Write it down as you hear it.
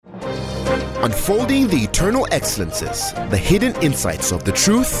unfolding the eternal excellences, the hidden insights of the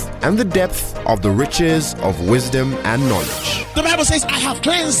truth, and the depth of the riches of wisdom and knowledge. The Bible says, I have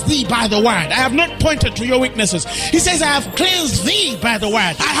cleansed thee by the word. I have not pointed to your weaknesses. He says, I have cleansed thee by the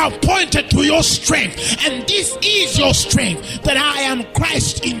word. I have pointed to your strength. And this is your strength, that I am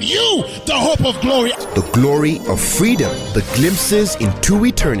Christ in you, the hope of glory. The glory of freedom, the glimpses into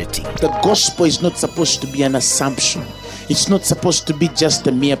eternity. The gospel is not supposed to be an assumption. It's not supposed to be just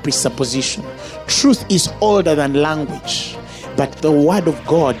a mere presupposition. Truth is older than language, but the word of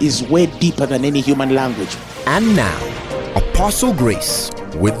God is way deeper than any human language. And now, Apostle Grace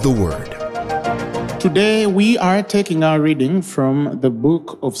with the word. Today we are taking our reading from the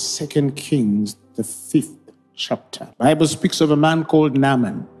book of 2 Kings, the 5th chapter. The Bible speaks of a man called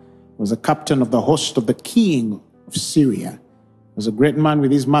Naaman. He was a captain of the host of the king of Syria. He was a great man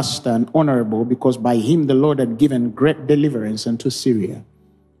with his master and honorable, because by him the Lord had given great deliverance unto Syria.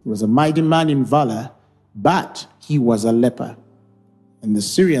 He was a mighty man in valor, but he was a leper. And the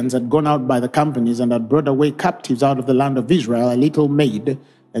Syrians had gone out by the companies and had brought away captives out of the land of Israel, a little maid,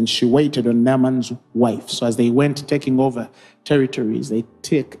 and she waited on Naaman's wife. So as they went taking over territories, they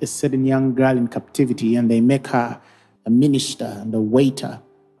take a certain young girl in captivity and they make her a minister and a waiter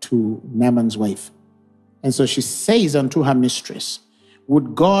to Naaman's wife. And so she says unto her mistress,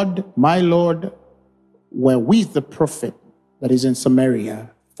 would God, my Lord, were with the prophet that is in Samaria,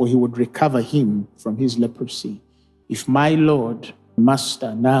 for he would recover him from his leprosy. If my Lord,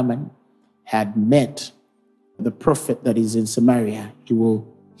 Master Naaman, had met the prophet that is in Samaria, he will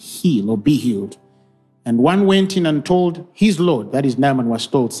heal or be healed. And one went in and told his Lord, that is Naaman was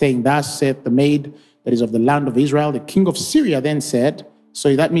told, saying, thus saith the maid that is of the land of Israel. The king of Syria then said,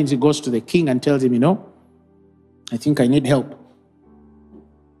 so that means he goes to the king and tells him, I think I need help.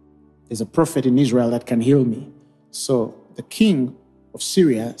 There's a prophet in Israel that can heal me. So the king of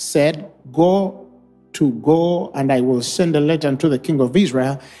Syria said, go, and I will send a letter unto the king of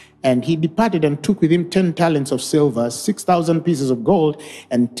Israel. And he departed and took with him 10 talents of silver, 6,000 pieces of gold,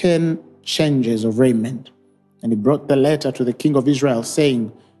 and 10 changes of raiment. And he brought the letter to the king of Israel,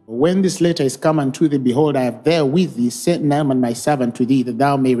 saying, when this letter is come unto thee, behold, I have there with thee sent Naaman my servant to thee, that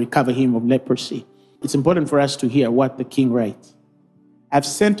thou may recover him of leprosy. It's important for us to hear what the king writes. I've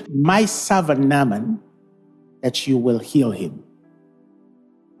sent my servant Naaman that you will heal him.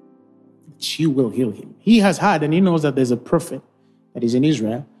 That you will heal him. He has heard and he knows that there's a prophet that is in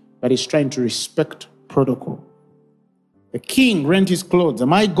Israel, but he's trying to respect protocol. The king rent his clothes.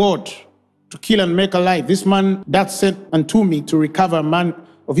 Am I God to kill and make alive? This man that sent unto me to recover a man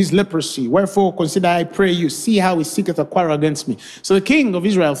of his leprosy. Wherefore consider, I pray you, see how he seeketh a quarrel against me. So the king of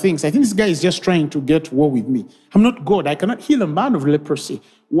Israel thinks, I think this guy is just trying to get war with me. I'm not God. I cannot heal a man of leprosy.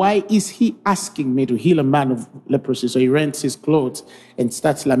 Why is he asking me to heal a man of leprosy? So he rents his clothes and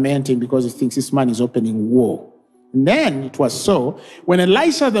starts lamenting because he thinks this man is opening war. And then it was so, when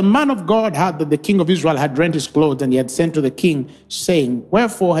Elisha, the man of God, heard that the king of Israel had rent his clothes, and he had sent to the king, saying,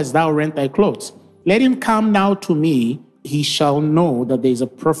 wherefore hast thou rent thy clothes? Let him come now to me, he shall know that there is a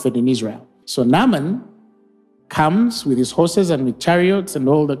prophet in Israel. So Naaman comes with his horses and with chariots and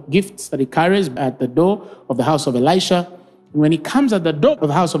all the gifts that he carries at the door of the house of Elisha. And when he comes at the door of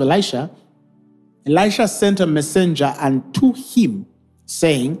the house of Elisha, Elisha sent a messenger unto him,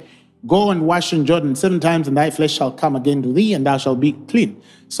 saying, go and wash in Jordan 7 times, and thy flesh shall come again to thee, and thou shalt be clean.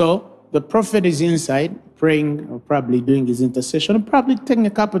 So the prophet is inside praying, or probably doing his intercession, or probably taking a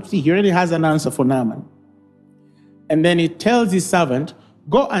cup of tea. He already has an answer for Naaman. And then he tells his servant,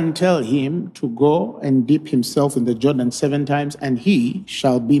 go and tell him to go and dip himself in the Jordan 7 times, and he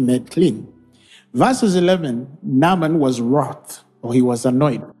shall be made clean. Verses 11, Naaman was wroth, or he was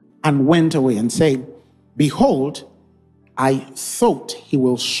annoyed, and went away and said, behold, I thought he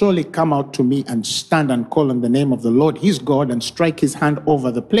will surely come out to me and stand and call on the name of the Lord his God and strike his hand over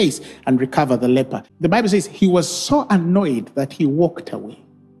the place and recover the leper. The Bible says he was so annoyed that he walked away.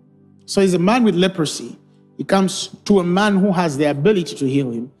 So he's a man with leprosy. He comes to a man who has the ability to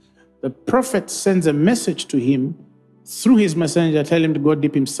heal him. The prophet sends a message to him through his messenger, tell him to go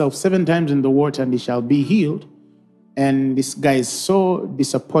dip himself 7 times in the water and he shall be healed. And this guy is so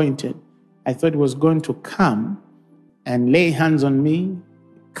disappointed. I thought he was going to come and lay hands on me,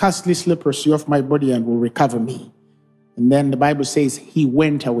 cast this leprosy off my body and will recover me. And then the Bible says he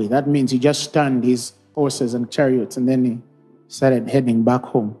went away. That means he just turned his horses and chariots and then he started heading back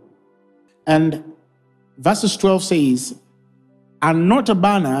home. And verses 12 says, and not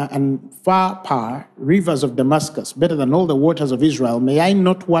Abana and Pharpar, rivers of Damascus, better than all the waters of Israel, may I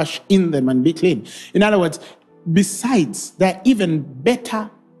not wash in them and be clean? In other words, besides, there are even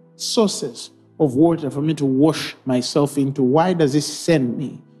better sources of water for me to wash myself into. Why does he send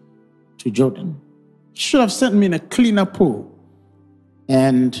me to Jordan. He should have sent me in a cleaner pool.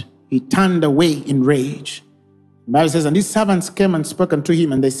 And he turned away in rage. The Bible says, and his servants came and spoke unto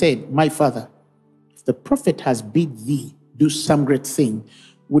him, and they said, my father, if the prophet has bid thee do some great thing,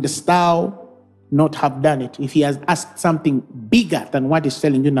 wouldst thou not have done it? If he has asked something bigger than what he's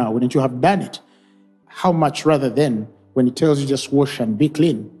telling you now, wouldn't you have done it? How much rather then when he tells you just wash and be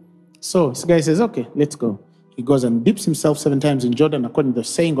clean? So this guy says, okay, let's go. He goes and dips himself 7 times in Jordan, according to the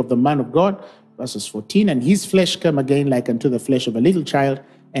saying of the man of God. Verses 14, and his flesh came again like unto the flesh of a little child,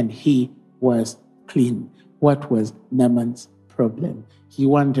 and he was clean. What was Naaman's problem? He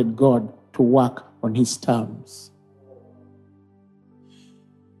wanted God to work on his terms.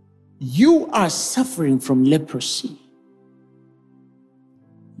 You are suffering from leprosy.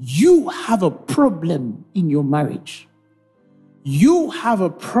 You have a problem in your marriage. You have a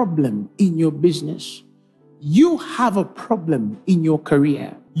problem in your business. You have a problem in your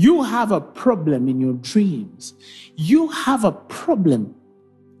career. You have a problem in your dreams. You have a problem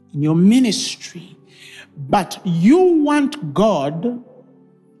in your ministry. But you want God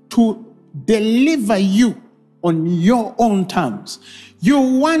to deliver you on your own terms. You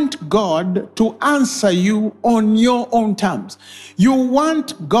want God to answer you on your own terms. You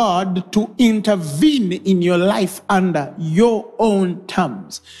want God to intervene in your life under your own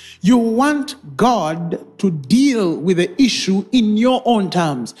terms. You want God to deal with the issue in your own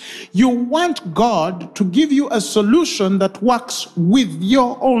terms. You want God to give you a solution that works with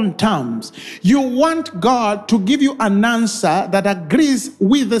your own terms. You want God to give you an answer that agrees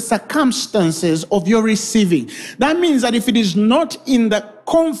with the circumstances of your receiving. That means that if it is not in the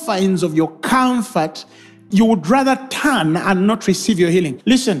confines of your comfort, you would rather turn and not receive your healing.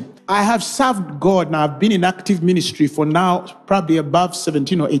 Listen, I have served God now. I've been in active ministry for now probably above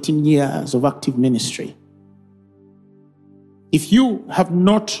 17 or 18 years of active ministry. If you have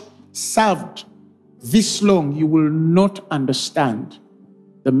not served this long, you will not understand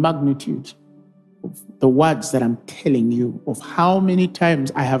the magnitude of the words that I'm telling you, of how many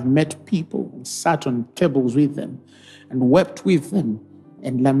times I have met people and sat on tables with them and wept with them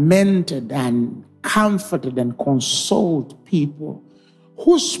and lamented and comforted and consoled people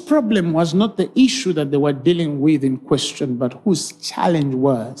whose problem was not the issue that they were dealing with in question, but whose challenge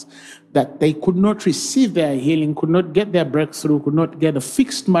was that they could not receive their healing, could not get their breakthrough, could not get a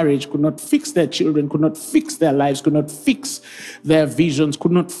fixed marriage, could not fix their children, could not fix their lives, could not fix their visions,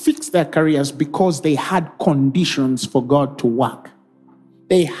 could not fix their careers because they had conditions for God to work.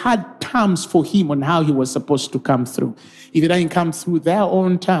 They had terms for him on how he was supposed to come through. If he didn't come through their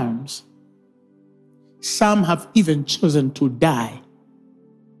own terms, some have even chosen to die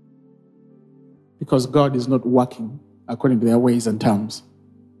because God is not working according to their ways and terms.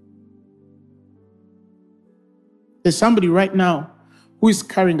 There's somebody right now who is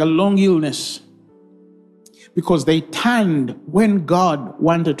carrying a long illness because they turned when God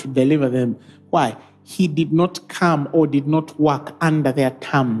wanted to deliver them. Why? He did not come or did not work under their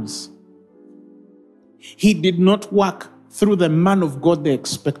terms. He did not work through the man of God they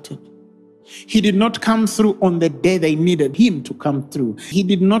expected. He did not come through on the day they needed him to come through. He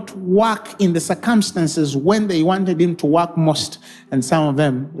did not work in the circumstances when they wanted him to work most. And some of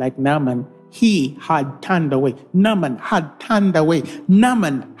them, like Naaman, he had turned away. Naaman had turned away.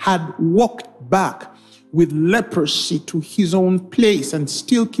 Naaman had walked back with leprosy to his own place and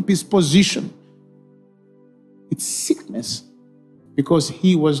still keep his position. It's sickness because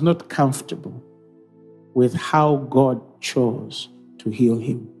he was not comfortable with how God chose to heal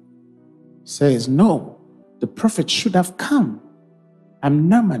him. Says, no, the prophet should have come. I'm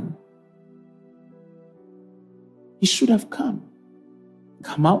Naaman. He should have come.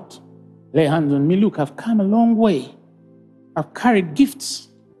 Come out, lay hands on me. Look, I've come a long way. I've carried gifts.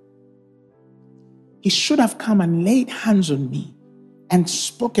 He should have come and laid hands on me and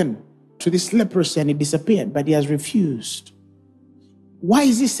spoken to this leprosy and it disappeared, but he has refused. Why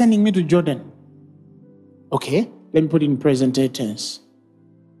is he sending me to Jordan? Okay, let me put it in present tense.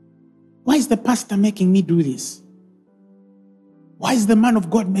 Why is the pastor making me do this? Why is the man of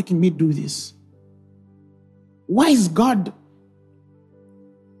God making me do this? Why is God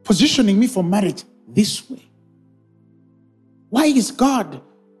positioning me for marriage this way? Why is God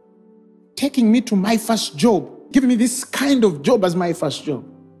taking me to my first job, giving me this kind of job as my first job?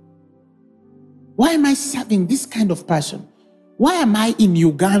 Why am I serving this kind of person? Why am I in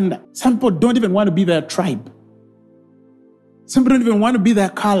Uganda? Some people don't even want to be their tribe. Some people don't even want to be their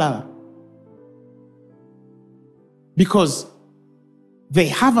color. Because they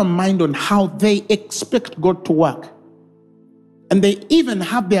have a mind on how they expect God to work. And they even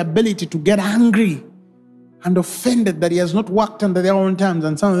have the ability to get angry and offended that he has not worked under their own terms,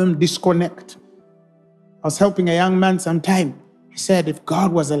 and some of them disconnect. I was helping a young man sometime. He said, if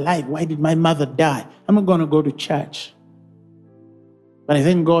God was alive, why did my mother die? I'm not going to go to church. But I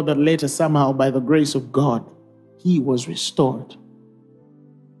thank God that later, somehow, by the grace of God, he was restored.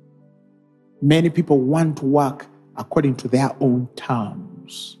 Many people want to work according to their own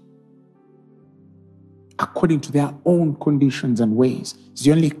terms, according to their own conditions and ways. It's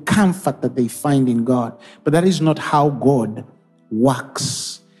the only comfort that they find in God. But that is not how God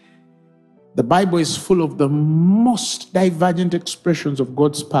works. The Bible is full of the most divergent expressions of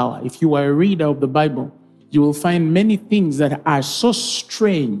God's power. If you are a reader of the Bible, you will find many things that are so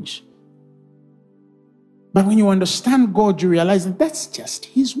strange. But when you understand God, you realize that that's just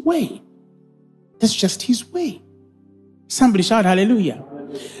his way. That's just his way. Somebody shout hallelujah.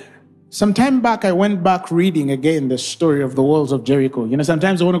 Some time back, I went back reading again the story of the walls of Jericho. You know,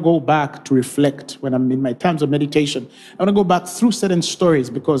 sometimes I want to go back to reflect when I'm in my times of meditation. I want to go back through certain stories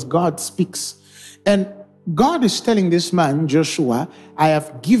because God speaks. And God is telling this man, Joshua, I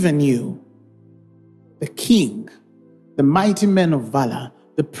have given you the king, the mighty men of valor,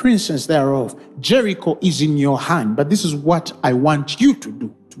 the princes thereof. Jericho is in your hand, but this is what I want you to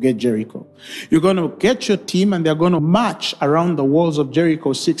do to get Jericho. You're going to get your team and they're going to march around the walls of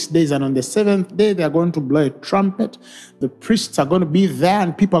Jericho 6 days. And on the 7th day, they're going to blow a trumpet. The priests are going to be there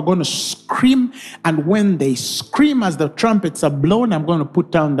and people are going to scream. And when they scream as the trumpets are blown, I'm going to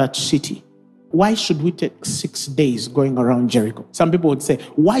put down that city. Why should we take 6 days going around Jericho? Some people would say,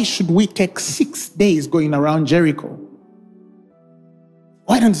 why should we take 6 days going around Jericho?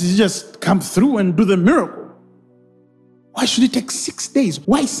 Why don't you just come through and do the miracle? Why should it take 6 days?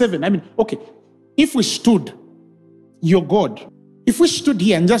 Why 7? I mean, okay, if we stood, your God, if we stood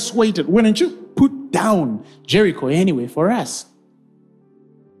here and just waited, wouldn't you put down Jericho anyway for us?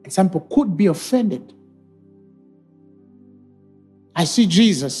 And some people could be offended. I see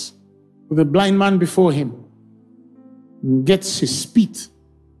Jesus with a blind man before him and gets his spit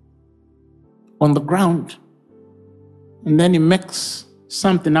on the ground. And then he makes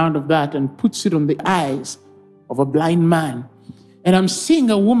something out of that and puts it on the eyes of a blind man. And I'm seeing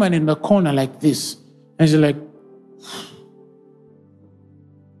a woman in the corner like this. And she's like,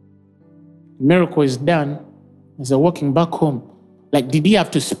 miracle is done. As they're walking back home, like, did he have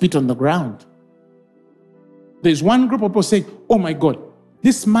to spit on the ground? There's one group of people saying, oh my God,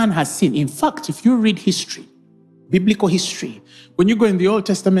 this man has seen. In fact, if you read history, biblical history, when you go in the Old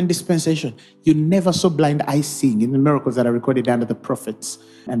Testament dispensation, you never saw blind eyes seeing in the miracles that are recorded under the prophets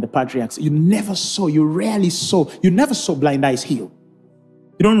and the patriarchs. You never saw, you rarely saw, you never saw blind eyes heal.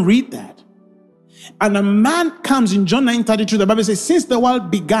 You don't read that. And a man comes in John 9:32, the Bible says, since the world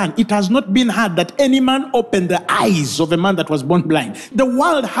began, it has not been heard that any man opened the eyes of a man that was born blind. The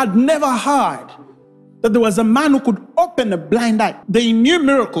world had never heard that there was a man who could open a blind eye. They knew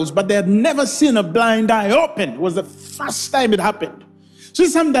miracles, but they had never seen a blind eye open. It was the first time it happened. So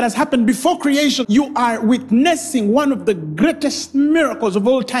it's something that has happened before creation. You are witnessing one of the greatest miracles of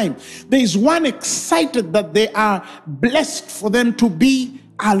all time. There is one excited that they are blessed for them to be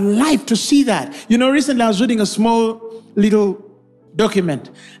alive to see that. You know, recently I was reading a small little document,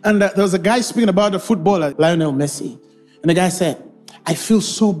 and there was a guy speaking about a footballer, Lionel Messi. And the guy said, I feel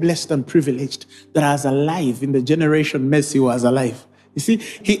so blessed and privileged that I was alive in the generation Messi was alive. You see,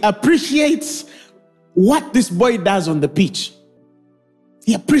 he appreciates what this boy does on the pitch.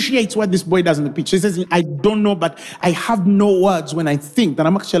 He appreciates what this boy does on the pitch. He says, I don't know, but I have no words when I think that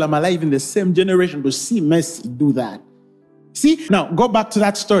I'm alive in the same generation to see Messi do that. See, now go back to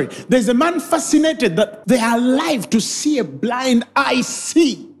that story. There's a man fascinated that they are alive to see a blind eye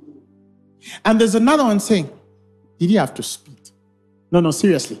see. And there's another one saying, did he have to spit? No,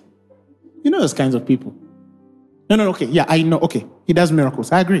 seriously. You know those kinds of people. No, okay, yeah, I know, okay. He does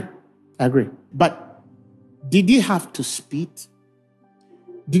miracles. I agree. But did he have to spit?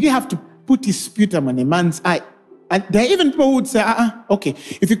 Did he have to put his sputum on a man's eye? And there are even people who would say, okay,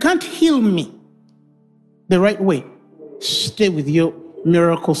 if you can't heal me the right way, stay with your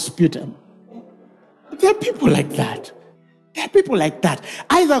miracle sputum. There are people like that.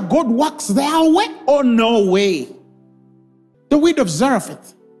 Either God works their way or no way. The widow of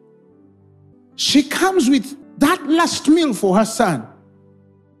Zarephath, she comes with that last meal for her son.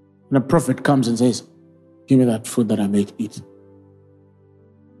 And the prophet comes and says, give me that food that I may eat.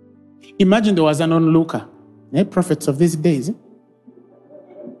 Imagine there was an onlooker. Prophets of these days.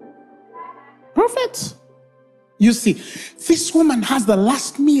 Prophets. You see, this woman has the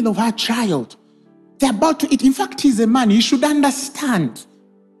last meal of her child. They're about to eat. In fact, he's a man. He should understand.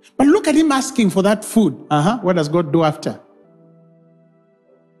 But look at him asking for that food. What does God do after?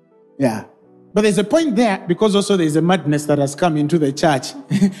 Yeah. But there's a point there because also there's a madness that has come into the church.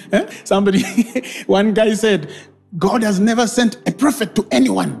 One guy said, God has never sent a prophet to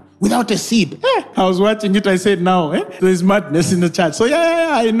anyone without a seed. I was watching it, I said, now, there's madness in the church. So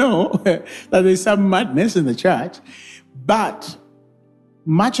I know that there's some madness in the church. But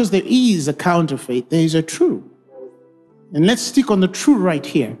much as there is a counterfeit, there is a true. And let's stick on the true right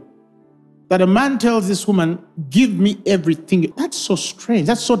here. That a man tells this woman, give me everything. That's so strange.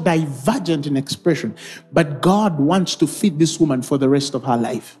 That's so divergent in expression. But God wants to feed this woman for the rest of her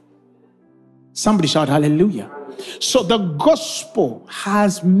life. Somebody shout hallelujah. So the gospel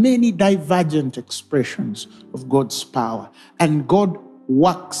has many divergent expressions of God's power. And God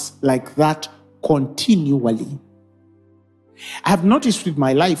works like that continually. I have noticed with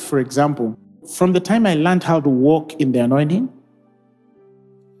my life, for example, from the time I learned how to walk in the anointing,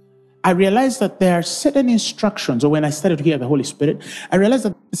 I realized that there are certain instructions, or when I started to hear the Holy Spirit, I realized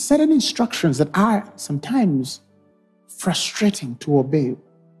that certain instructions that are sometimes frustrating to obey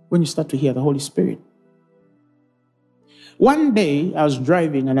when you start to hear the Holy Spirit. One day, I was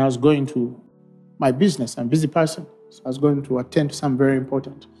driving and I was going to my business. I'm a busy person, so I was going to attend to something very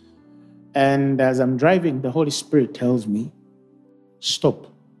important. And as I'm driving, the Holy Spirit tells me, stop,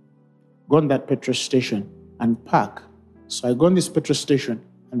 go on that petrol station and park. So I go on this petrol station,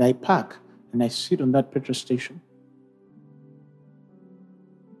 and I park, and I sit on that petrol station.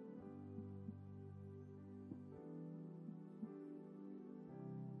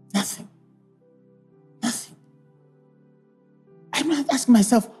 Nothing. I'm not asking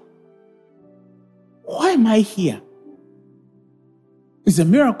myself, why am I here? Is a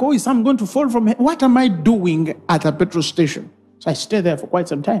miracle? Is I'm going to fall from heaven? What am I doing at a petrol station? So I stay there for quite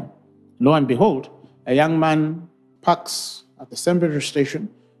some time. Lo and behold, a young man parks at the same petrol station,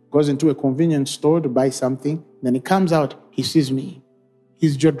 goes into a convenience store to buy something. Then he comes out, he sees me.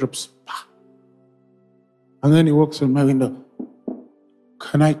 His jaw drops. And then he walks on my window.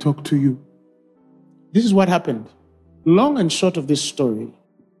 Can I talk to you? This is what happened. Long and short of this story,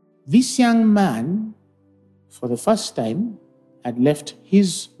 this young man, for the first time, had left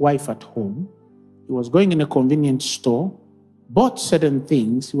his wife at home. He was going in a convenience store, bought certain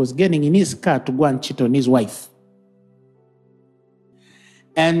things. He was getting in his car to go and cheat on his wife.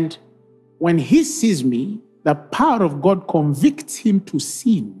 And when he sees me, the power of God convicts him to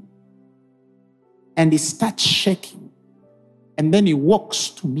sin. And he starts shaking. And then he walks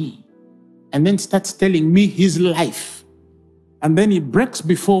to me. And then starts telling me his life. And then he breaks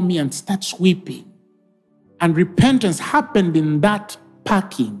before me and starts weeping. And repentance happened in that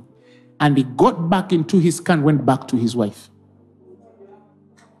parking. And he got back into his car and went back to his wife.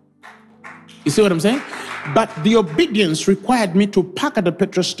 You see what I'm saying? But the obedience required me to park at the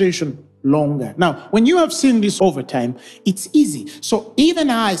petrol station longer. Now, when you have seen this over time, it's easy. So even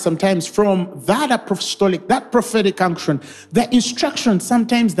I, sometimes from that apostolic, that prophetic unction, the instructions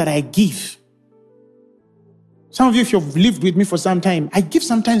sometimes that I give. Some of you, if you've lived with me for some time, I give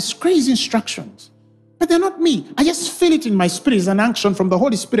sometimes crazy instructions. But they're not me. I just feel it in my spirit. It's an unction from the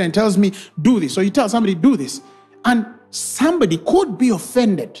Holy Spirit and tells me, do this. So you tell somebody, do this. And somebody could be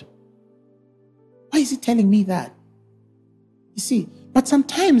offended. Why is he telling me that? You see, but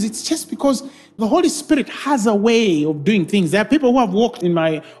sometimes it's just because the Holy Spirit has a way of doing things. There are people who have walked in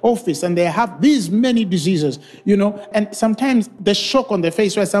my office and they have these many diseases, you know, and sometimes the shock on their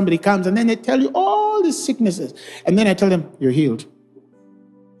face where somebody comes and then they tell you all these sicknesses. And then I tell them, you're healed.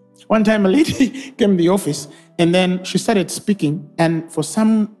 One time a lady came in the office and then she started speaking, and for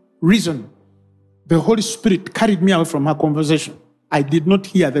some reason, the Holy Spirit carried me out from her conversation. I did not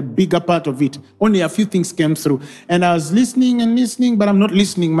hear the bigger part of it. Only a few things came through. And I was listening and listening, but I'm not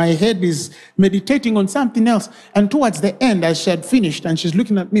listening. My head is meditating on something else. And towards the end, as she had finished, and she's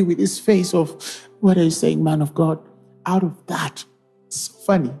looking at me with this face of, what are you saying, man of God? Out of that, it's so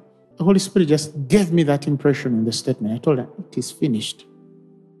funny. The Holy Spirit just gave me that impression in the statement. I told her, it is finished.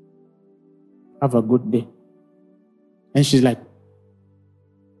 Have a good day. And she's like,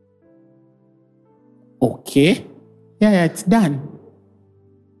 okay. Yeah, it's done.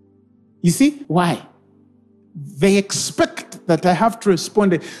 You see? Why? They expect that I have to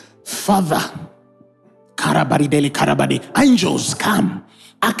respond, Father, Karabari Deli Karabari, angels come,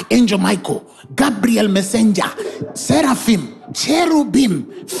 Archangel Michael, Gabriel Messenger, Seraphim,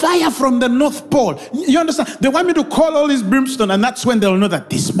 Cherubim, fire from the North Pole. You understand? They want me to call all this brimstone, and that's when they'll know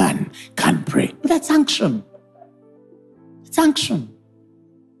that this man can pray. But that's unction. It's unction.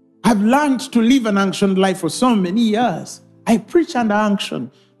 I've learned to live an unction life for so many years. I preach under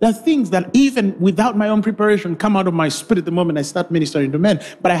unction. There are things that even without my own preparation come out of my spirit the moment I start ministering to men.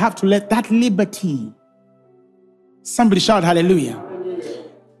 But I have to let that liberty. Somebody shout hallelujah.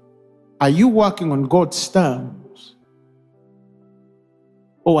 Are you working on God's terms?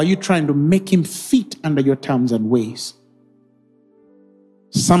 Or are you trying to make him fit under your terms and ways?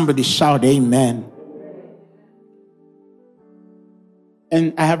 Somebody shout amen.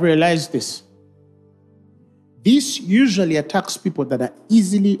 And I have realized this. This usually attacks people that are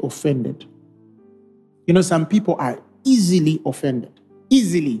easily offended. You know, some people are easily offended.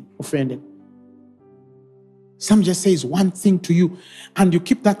 Easily offended. Some just says one thing to you and you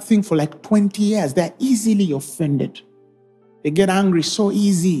keep that thing for like 20 years. They're easily offended. They get angry so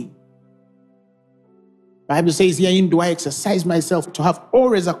easy. Bible says, herein do I exercise myself to have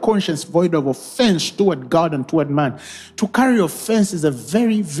always a conscience void of offense toward God and toward man. To carry offense is a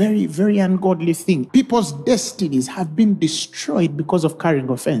very, very, very ungodly thing. People's destinies have been destroyed because of carrying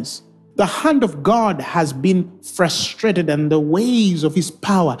offense. The hand of God has been frustrated and the ways of his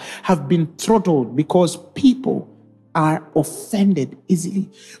power have been throttled because people are offended easily.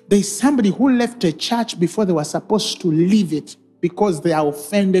 There's somebody who left a church before they were supposed to leave it because they are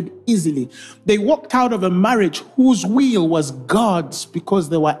offended easily. They walked out of a marriage whose will was God's because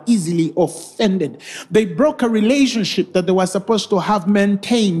they were easily offended. They broke a relationship that they were supposed to have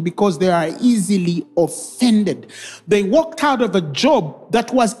maintained because they are easily offended. They walked out of a job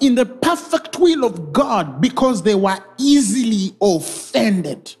that was in the perfect will of God because they were easily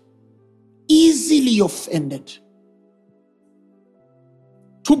offended. Easily offended.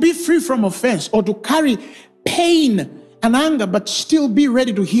 To be free from offense or to carry pain and anger, but still be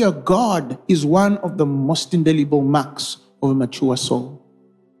ready to hear God is one of the most indelible marks of a mature soul.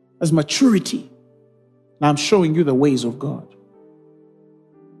 As maturity. Now I'm showing you the ways of God.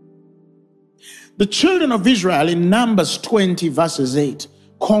 The children of Israel in Numbers 20 verses 8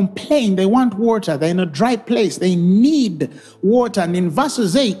 complain. They want water. They're in a dry place. They need water. And in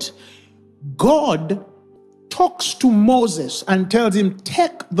verses 8, God talks to Moses and tells him,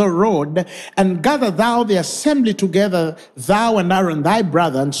 take the rod and gather thou the assembly together, thou and Aaron thy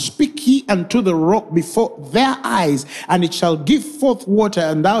brother, and speak ye unto the rock before their eyes, and it shall give forth water,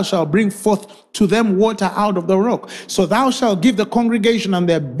 and thou shalt bring forth to them water out of the rock. So thou shalt give the congregation and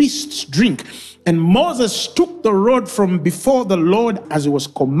their beasts drink. And Moses took the rod from before the Lord as he was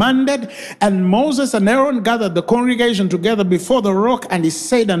commanded. And Moses and Aaron gathered the congregation together before the rock. And he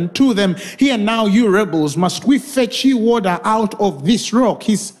said unto them, here now, you rebels, must we fetch ye water out of this rock?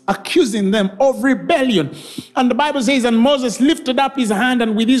 He's accusing them of rebellion. And the Bible says, and Moses lifted up his hand,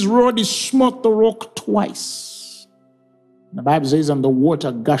 and with his rod he smote the rock twice. And the Bible says, and the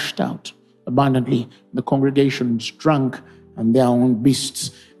water gushed out abundantly. The congregations drank, and their own beasts.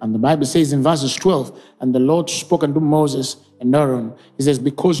 And the Bible says in verses 12, and the Lord spoke unto Moses and Aaron. He says,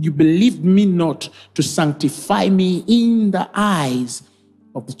 because you believed me not to sanctify me in the eyes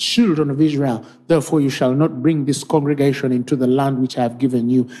of the children of Israel, therefore you shall not bring this congregation into the land which I have given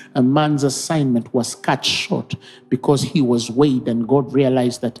you. A man's assignment was cut short because he was weighed, and God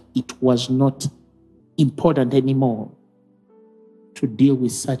realized that it was not important anymore to deal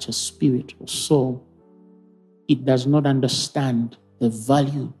with such a spirit or soul. It does not understand the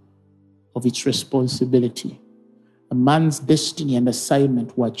value of its responsibility. A man's destiny and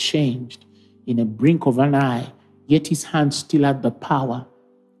assignment were changed in a blink of an eye, yet his hand still had the power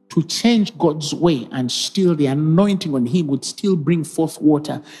to change God's way, and still the anointing on him would still bring forth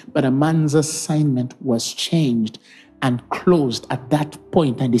water. But a man's assignment was changed and closed at that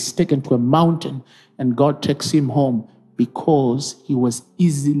point, and is taken to a mountain, and God takes him home because he was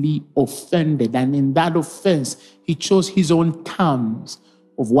easily offended. And in that offense, he chose his own terms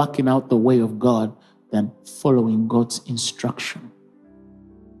of working out the way of God than following God's instruction.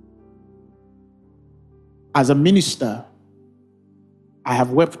 As a minister, I have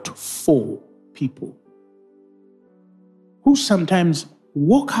wept for people who sometimes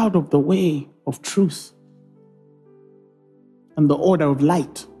walk out of the way of truth and the order of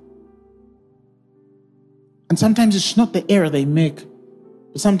light. And sometimes it's not the error they make,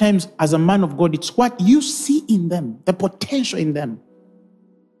 but sometimes as a man of God, it's what you see in them, the potential in them,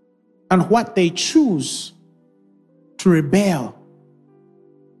 and what they choose to rebel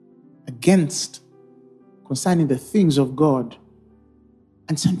against concerning the things of God.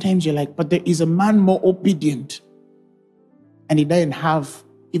 And sometimes you're like, but there is a man more obedient, and he doesn't have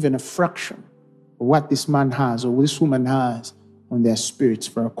even a fraction of what this man has or this woman has on their spirits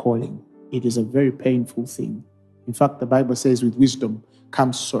for a calling. It is a very painful thing. In fact, the Bible says with wisdom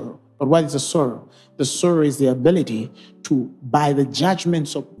comes sorrow. But what is a sorrow? The sorrow is the ability to, by the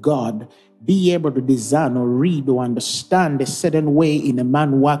judgments of God, be able to discern or read or understand a certain way in a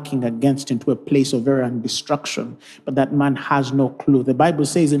man walking against into a place of error and destruction. But that man has no clue. The Bible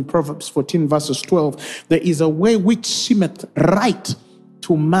says in Proverbs 14 verses 12, there is a way which seemeth right to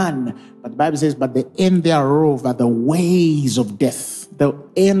to man. But the Bible says, but the end thereof are the ways of death. The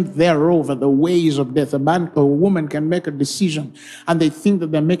end thereof are the ways of death. A man or a woman can make a decision and they think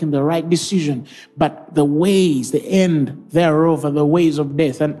that they're making the right decision. But the ways, the end thereof are the ways of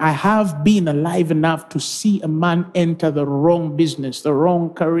death. And I have been alive enough to see a man enter the wrong business, the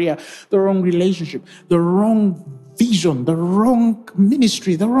wrong career, the wrong relationship, the wrong vision, the wrong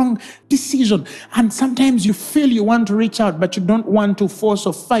ministry, the wrong decision. And sometimes you feel you want to reach out, but you don't want to force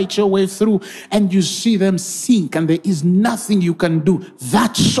or fight your way through, and you see them sink, and there is nothing you can do.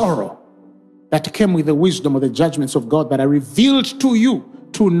 That sorrow that came with the wisdom or the judgments of God that are revealed to you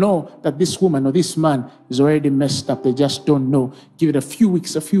to know that this woman or this man is already messed up. They just don't know. Give it a few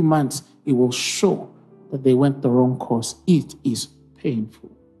weeks, a few months, it will show that they went the wrong course. It is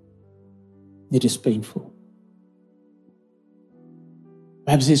painful. It is painful.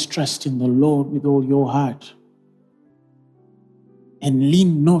 Bible says, trust in the Lord with all your heart and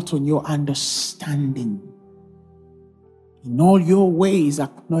lean not on your understanding. In all your ways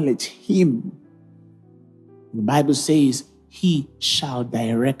acknowledge him. The Bible says he shall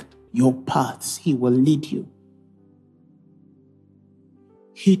direct your paths. He will lead you.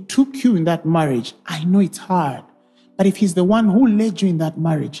 He took you in that marriage. I know it's hard, but if he's the one who led you in that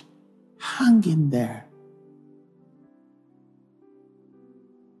marriage, hang in there.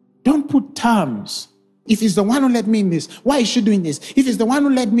 Don't put terms. If he's the one who led me in this, why is she doing this? If he's the one who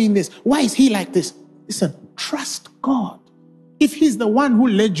led me in this, why is he like this? Listen, trust God. If he's the one who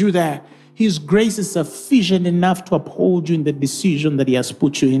led you there, his grace is sufficient enough to uphold you in the decision that he has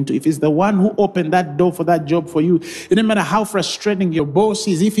put you into. If he's the one who opened that door for that job for you, it doesn't matter how frustrating your boss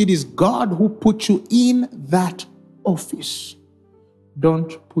is, if it is God who put you in that office,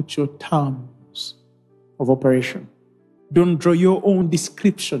 don't put your terms of operation. Don't draw your own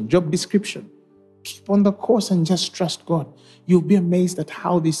description, job description. Keep on the course and just trust God. You'll be amazed at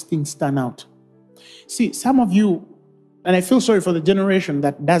how these things turn out. See, some of you, and I feel sorry for the generation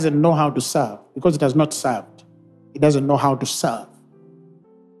that doesn't know how to serve because it has not served. It doesn't know how to serve.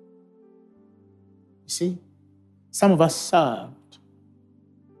 You see, some of us served.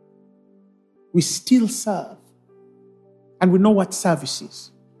 We still serve. And we know what service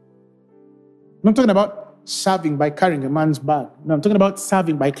is. I'm not talking about serving by carrying a man's bag. No, I'm talking about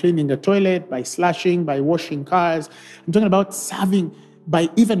serving by cleaning a toilet, by slashing, by washing cars. I'm talking about serving by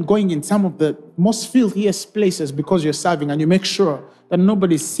even going in some of the most filthiest places because you're serving, and you make sure that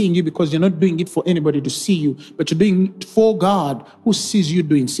nobody's seeing you because you're not doing it for anybody to see you, but you're doing it for God who sees you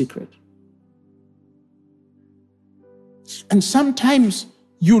doing secret. And sometimes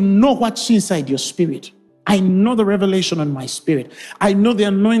you know what's inside your spirit. I know the revelation on my spirit. I know the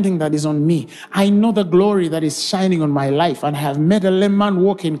anointing that is on me. I know the glory that is shining on my life. And I have met a lame man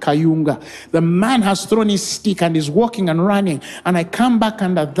walk in Kayunga. The man has thrown his stick and is walking and running. And I come back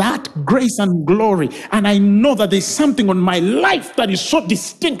under that grace and glory. And I know that there's something on my life that is so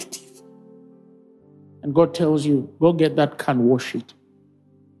distinctive. And God tells you, go get that car and wash it.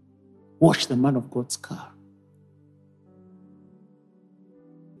 Wash the man of God's car.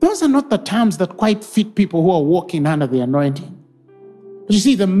 Those are not the terms that quite fit people who are walking under the anointing. But you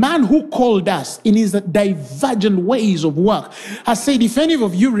see, the man who called us in his divergent ways of work has said, if any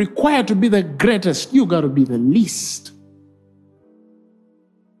of you require to be the greatest, you got to be the least.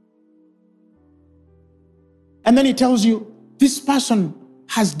 And then he tells you, this person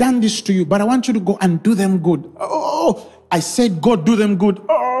has done this to you, but I want you to go and do them good. Oh, I said, God, do them good.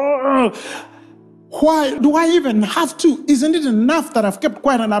 Oh, why do I even have to? Isn't it enough that I've kept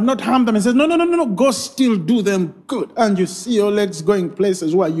quiet and I've not harmed them? And says, no, go still do them good. And you see your legs going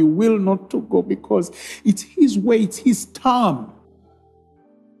places where you will not to go because it's his way, it's his term.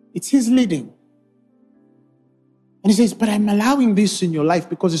 It's his leading. And he says, but I'm allowing this in your life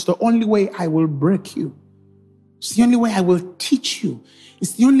because it's the only way I will break you. It's the only way I will teach you.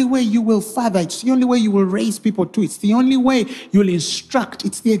 It's the only way you will father. It's the only way you will raise people to. It's the only way you'll instruct.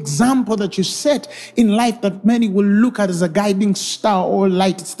 It's the example that you set in life that many will look at as a guiding star or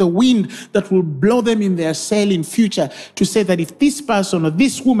light. It's the wind that will blow them in their sail in future to say that if this person or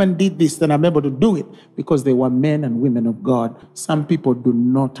this woman did this, then I'm able to do it because they were men and women of God. Some people do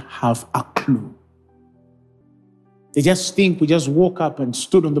not have a clue. They just think we just woke up and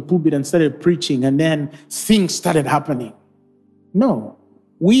stood on the pulpit and started preaching and then things started happening. No,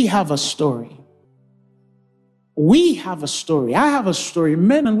 we have a story. We have a story. I have a story.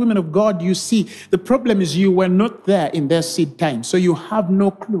 Men and women of God, you see, the problem is you were not there in their seed time, so you have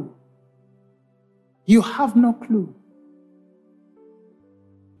no clue. You have no clue.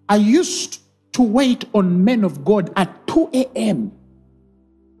 I used to wait on men of God at 2 a.m.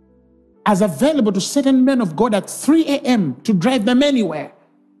 as available to certain men of God at 3 a.m. to drive them anywhere.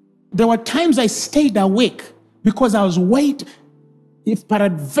 There were times I stayed awake because I was waiting. If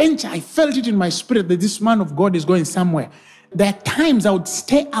peradventure I felt it in my spirit that this man of God is going somewhere, there are times I would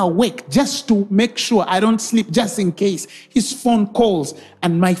stay awake just to make sure I don't sleep, just in case his phone calls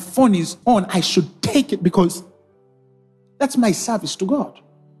and my phone is on. I should take it because that's my service to God.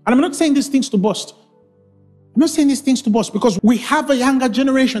 And I'm not saying these things to boast. I'm not saying these things to boast because we have a younger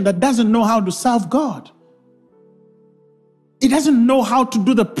generation that doesn't know how to serve God. It doesn't know how to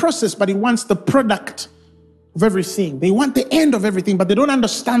do the process, but it wants the product of everything. They want the end of everything, but they don't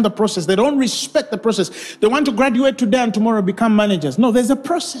understand the process. They don't respect the process. They want to graduate today and tomorrow become managers. No, there's a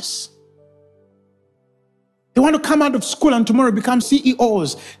process. They want to come out of school and tomorrow become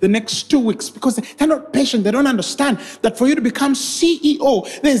CEOs the next 2 weeks because they're not patient. They don't understand that for you to become CEO,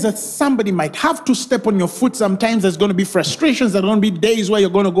 somebody might have to step on your foot sometimes. There's going to be frustrations. There's going to be days where you're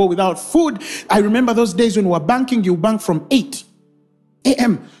going to go without food. I remember those days when we were banking, you bank from 8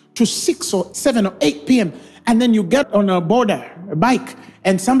 a.m. to 6 or 7 or 8 p.m. And then you get on a bike,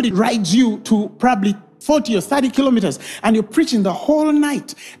 and somebody rides you to probably 40 or 30 kilometers, and you're preaching the whole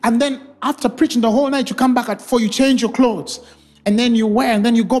night. And then after preaching the whole night, you come back at 4, you change your clothes, and then you wear, and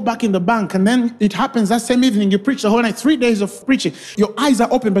then you go back in the bank. And then it happens that same evening, you preach the whole night, 3 days of preaching. Your eyes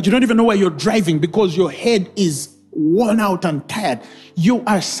are open, but you don't even know where you're driving because your head is worn out and tired. You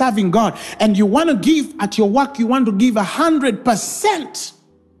are serving God, and you want to give at your work, you want to give 100%.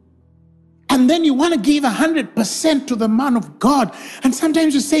 And then you want to give 100% to the man of God. And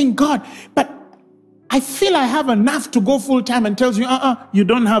sometimes you're saying, God, but I feel I have enough to go full time, and tells you, you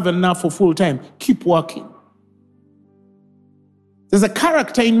don't have enough for full time. Keep working. There's a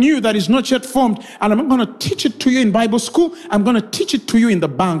character in you that is not yet formed, and I'm not going to teach it to you in Bible school. I'm going to teach it to you in the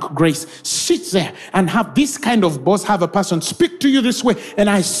bank, Grace. Sit there and have this kind of boss, have a person speak to you this way, and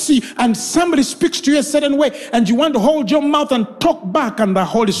I see, and somebody speaks to you a certain way, and you want to hold your mouth and talk back, and the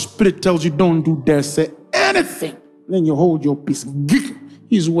Holy Spirit tells you, don't do dare say anything. Then you hold your peace. Give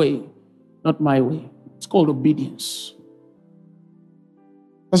his way, not my way. It's called obedience.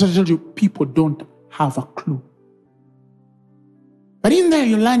 That's what I told you, people don't have a clue. But in there,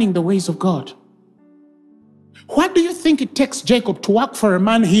 you're learning the ways of God. What do you think it takes Jacob to work for a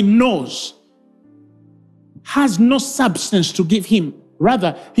man he knows has no substance to give him?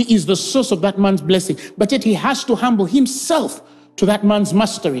 Rather, he is the source of that man's blessing. But yet he has to humble himself to that man's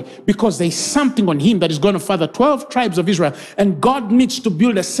mastery because there's something on him that is going to further 12 tribes of Israel. And God needs to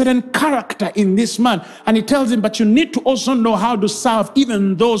build a certain character in this man. And he tells him, but you need to also know how to serve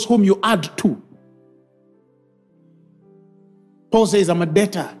even those whom you add to. Paul says, I'm a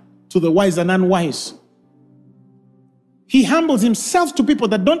debtor to the wise and unwise. He humbles himself to people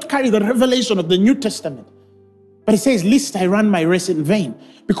that don't carry the revelation of the New Testament. But he says, least I run my race in vain.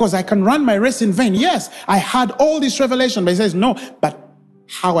 Because I can run my race in vain. Yes, I had all this revelation. But he says, no, but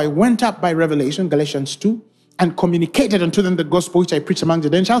how I went up by revelation, Galatians 2, and communicated unto them the gospel which I preach among the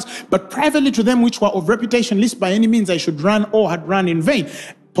Gentiles, but privately to them which were of reputation, lest by any means I should run or had run in vain.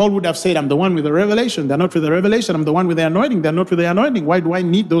 Paul would have said, I'm the one with the revelation. They're not with the revelation. I'm the one with the anointing. They're not with the anointing. Why do I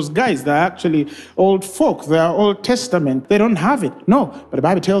need those guys? They're actually old folk. They're Old Testament. They don't have it. No. But the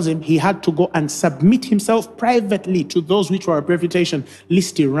Bible tells him he had to go and submit himself privately to those which were of reputation,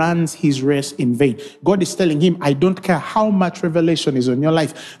 lest he runs his race in vain. God is telling him, I don't care how much revelation is on your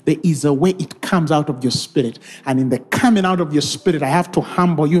life. There is a way it comes out of your spirit. And in the coming out of your spirit, I have to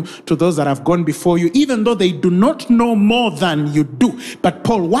humble you to those that have gone before you, even though they do not know more than you do. But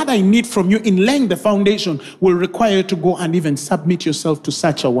Paul, what I need from you in laying the foundation will require you to go and even submit yourself to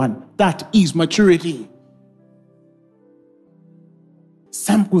such a one. That is maturity.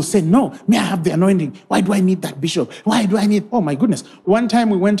 Some will say, no, may I have the anointing? Why do I need that, Bishop? Why do I need? Oh my goodness. One time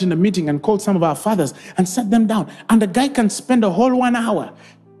we went in a meeting and called some of our fathers and sat them down. And the guy can spend a whole 1 hour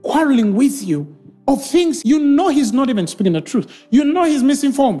quarreling with you of things you know he's not even speaking the truth. You know he's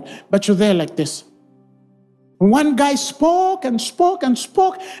misinformed, but you're there like this. One guy spoke and spoke and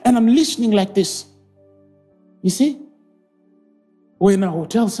spoke, and I'm listening like this. You see? We're in a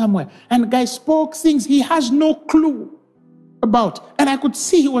hotel somewhere, and the guy spoke things he has no clue about. And I could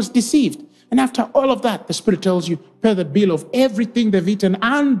see he was deceived. And after all of that, the Spirit tells you, pay the bill of everything they've eaten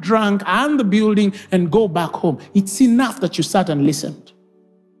and drunk and the building and go back home. It's enough that you sat and listened.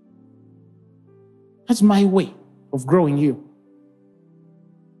 That's my way of growing you.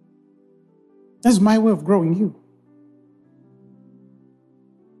 That's my way of growing you.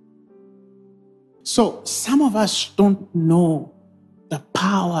 So some of us don't know the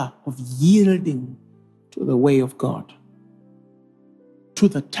power of yielding to the way of God, to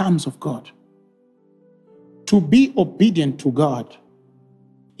the terms of God. To be obedient to God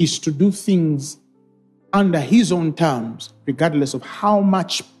is to do things under his own terms, regardless of how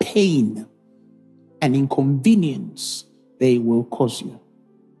much pain and inconvenience they will cause you.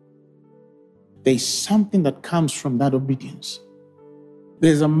 There's something that comes from that obedience.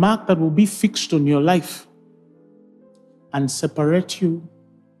 There's a mark that will be fixed on your life and separate you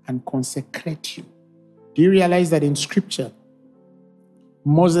and consecrate you. Do you realize that in Scripture,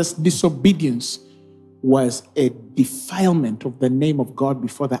 Moses' disobedience was a defilement of the name of God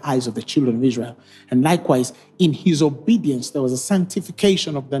before the eyes of the children of Israel? And likewise, in his obedience, there was a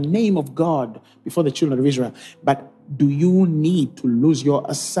sanctification of the name of God before the children of Israel. But do you need to lose your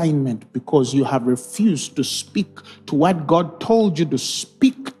assignment because you have refused to speak to what God told you to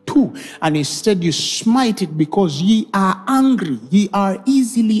speak to, and instead you smite it because ye are angry, ye are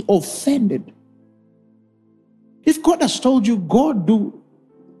easily offended? If God has told you, go do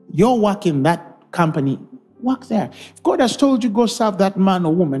your work in that company, work there. If God has told you, go serve that man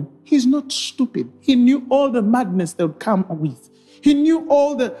or woman, he's not stupid. He knew all the madness that would come with. He knew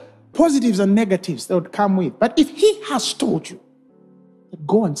all the positives and negatives that would come with. But if he has told you,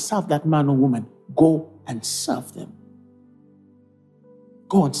 go and serve that man or woman, go and serve them.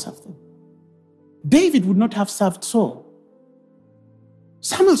 Go and serve them. David would not have served Saul.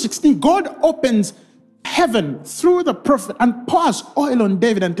 Samuel 16, God opens heaven through the prophet and pours oil on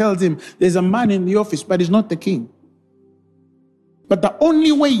David and tells him, there's a man in the office, but he's not the king. But the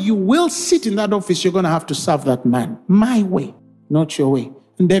only way you will sit in that office, you're going to have to serve that man. My way, not your way.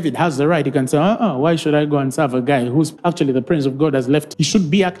 And David has the right. He can say, why should I go and serve a guy who's actually the Prince of God has left? He should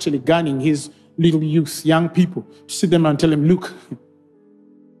be actually gunning his little youth, young people, to sit them and tell him, look,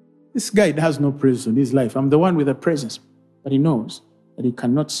 this guy has no presence in his life. I'm the one with a presence. But he knows that he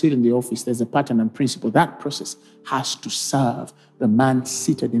cannot sit in the office. There's a pattern and principle. That process has to serve the man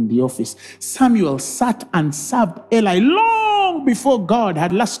seated in the office. Samuel sat and served Eli long before God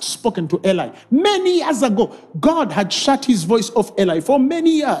had last spoken to Eli. Many years ago, God had shut his voice off Eli for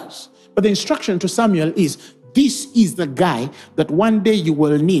many years. But the instruction to Samuel is, this is the guy that one day you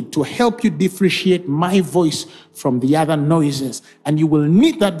will need to help you differentiate my voice from the other noises. And you will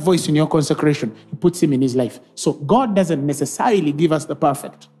need that voice in your consecration. He puts him in his life. So God doesn't necessarily give us the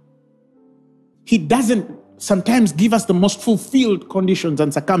perfect. He doesn't sometimes give us the most fulfilled conditions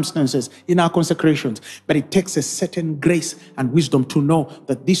and circumstances in our consecrations. But it takes a certain grace and wisdom to know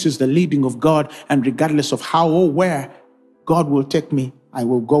that this is the leading of God. And regardless of how or where God will take me, I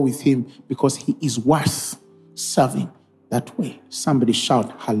will go with him because he is worth serving that way. Somebody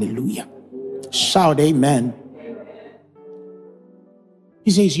shout hallelujah. Shout amen. He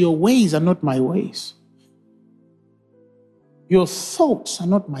says, your ways are not my ways. Your thoughts are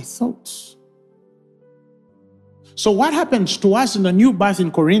not my thoughts. So what happens to us in the new birth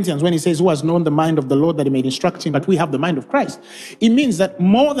in Corinthians when he says, who has known the mind of the Lord that he may instruct him, but we have the mind of Christ? It means that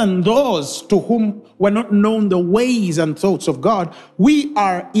more than those to whom were not known the ways and thoughts of God, we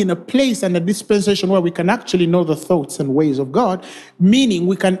are in a place and a dispensation where we can actually know the thoughts and ways of God, meaning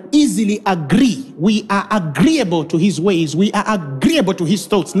we can easily agree. We are agreeable to his ways. We are agreeable to his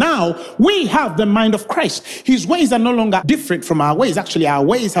thoughts. Now we have the mind of Christ. His ways are no longer different from our ways. Actually, our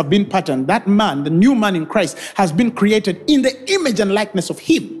ways have been patterned. That man, the new man in Christ, has been created in the image and likeness of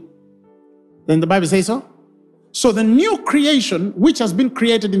him. Then the Bible says so. So the new creation, which has been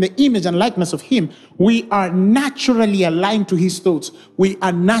created in the image and likeness of him, we are naturally aligned to his thoughts. We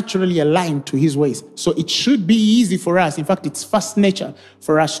are naturally aligned to his ways. So it should be easy for us. In fact, it's first nature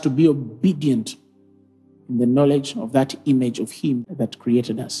for us to be obedient in the knowledge of that image of him that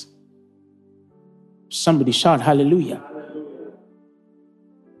created us. Somebody shout hallelujah.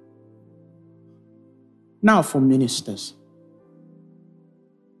 Now for ministers.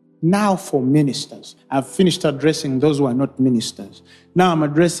 Now for ministers. I've finished addressing those who are not ministers. Now I'm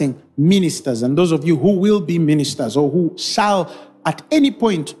addressing ministers and those of you who will be ministers or who shall at any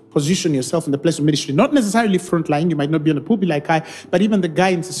point position yourself in the place of ministry. Not necessarily frontline. You might not be on the pulpit like I, but even the guy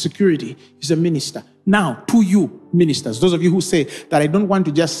in security is a minister. Now, to you, ministers, those of you who say that I don't want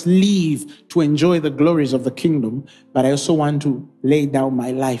to just live to enjoy the glories of the kingdom, but I also want to lay down my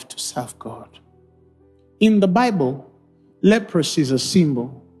life to serve God. In the Bible, leprosy is a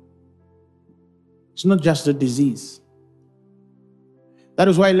symbol. It's not just a disease. That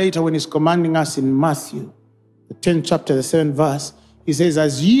is why later when he's commanding us in Matthew, the 10th chapter, the 7th verse, he says,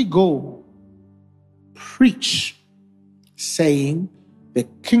 as ye go, preach, saying, the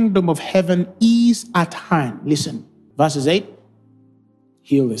kingdom of heaven is at hand. Listen, verses 8,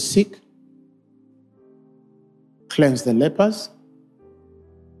 heal the sick, cleanse the lepers,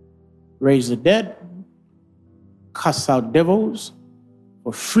 raise the dead, cast out devils,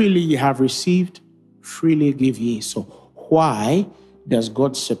 for freely ye have received, freely give ye. So why does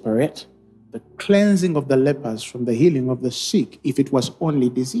God separate the cleansing of the lepers from the healing of the sick if it was only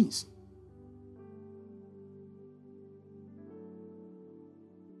disease.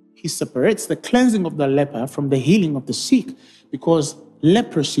 He separates the cleansing of the leper from the healing of the sick because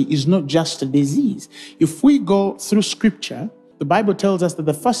leprosy is not just a disease. If we go through scripture, the Bible tells us that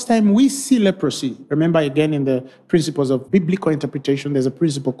the first time we see leprosy, remember again in the principles of biblical interpretation, there's a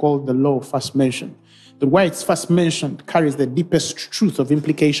principle called the law first mentioned. The way it's first mentioned carries the deepest truth of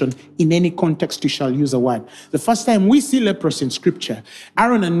implication. In any context, you shall use a word. The first time we see leprosy in scripture,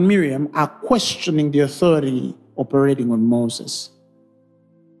 Aaron and Miriam are questioning the authority operating on Moses.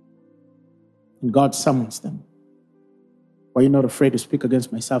 And God summons them. Why are you not afraid to speak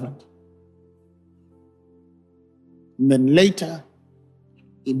against my servant? And then later,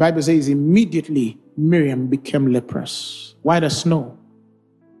 the Bible says immediately Miriam became leprous, white as snow.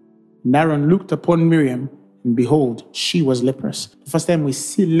 And Aaron looked upon Miriam, and behold, she was leprous. The first time we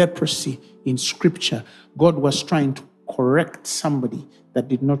see leprosy in scripture, God was trying to correct somebody that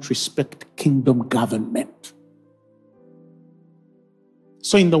did not respect kingdom government.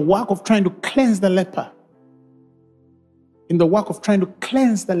 So in the work of trying to cleanse the leper, in the work of trying to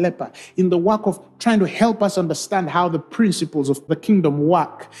cleanse the leper, in the work of trying to help us understand how the principles of the kingdom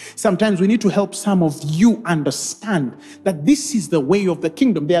work, sometimes we need to help some of you understand that this is the way of the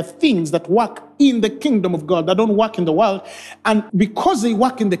kingdom. There are things that work in the kingdom of God that don't work in the world. And because they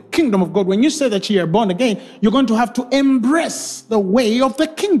work in the kingdom of God, when you say that you are born again, you're going to have to embrace the way of the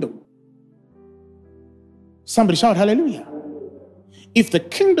kingdom. Somebody shout hallelujah. If the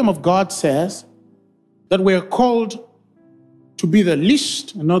kingdom of God says that we are called to be the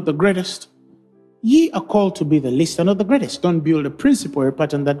least and not the greatest, ye are called to be the least and not the greatest. Don't build a principle or a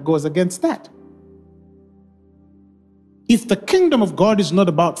pattern that goes against that. If the kingdom of God is not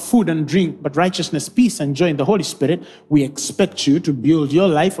about food and drink, but righteousness, peace, and joy in the Holy Spirit, we expect you to build your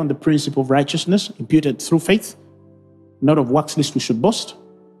life on the principle of righteousness imputed through faith, not of works lest we should boast.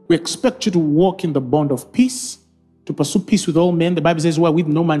 We expect you to walk in the bond of peace, to pursue peace with all men. The Bible says, wherewith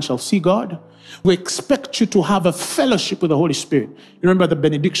no man shall see God. We expect you to have a fellowship with the Holy Spirit. You remember the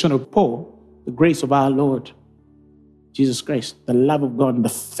benediction of Paul, the grace of our Lord Jesus Christ, the love of God, and the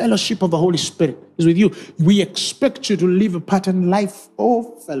fellowship of the Holy Spirit is with you. We expect you to live a pattern life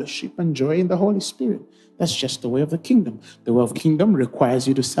of fellowship and joy in the Holy Spirit. That's just the way of the kingdom. The way of the kingdom requires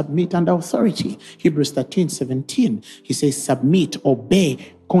you to submit under authority. Hebrews 13:17, he says, submit,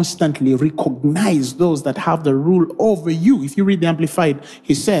 obey, constantly recognize those that have the rule over you. If you read the Amplified,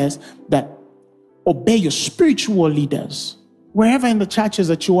 he says that obey your spiritual leaders. Wherever in the churches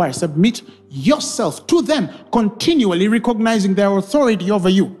that you are, submit yourself to them, continually recognizing their authority over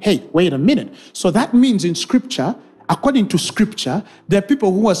you. Hey, wait a minute. So that means in scripture, according to scripture, there are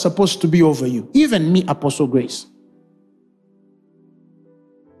people who are supposed to be over you. Even me, Apostle Grace.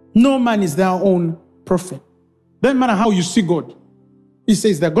 No man is their own prophet. Doesn't matter how you see God. He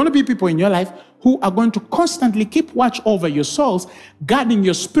says there are going to be people in your life who are going to constantly keep watch over your souls, guarding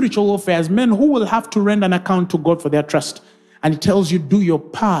your spiritual affairs, men who will have to render an account to God for their trust. And he tells you, do your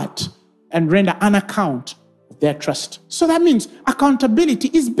part and render an account of their trust. So that means accountability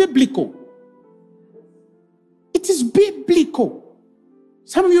is biblical. It is biblical.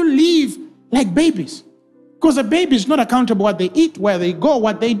 Some of you live like babies because a baby is not accountable what they eat, where they go,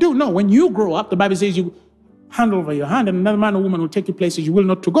 what they do. No, when you grow up, the Bible says you hand over your hand and another man or woman will take you places you will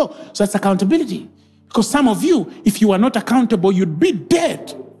not to go. So that's accountability. Because some of you, if you are not accountable, you'd be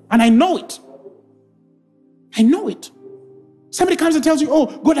dead. And I know it. I know it. Somebody comes and tells you, oh,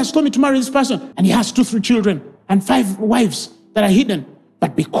 God has told me to marry this person. And he has 2, 3 children and 5 wives that are hidden.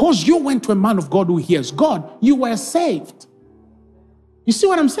 But because you went to a man of God who hears God, you were saved. You see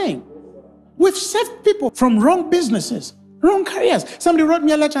what I'm saying? We've saved people from wrong businesses, wrong careers. Somebody wrote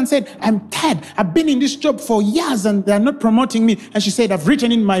me a letter and said, I'm tired. I've been in this job for years and they're not promoting me. And she said, I've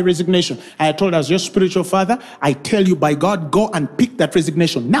written in my resignation. I told her, as your spiritual father, I tell you by God, go and pick that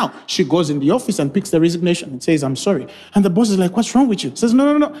resignation. Now she goes in the office and picks the resignation and says, I'm sorry. And the boss is like, what's wrong with you? Says,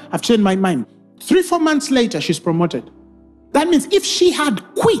 no, I've changed my mind. 3, 4 months later, she's promoted. That means if she had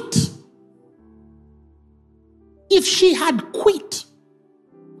quit,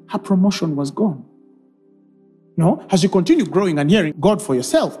 her promotion was gone. No, as you continue growing and hearing God for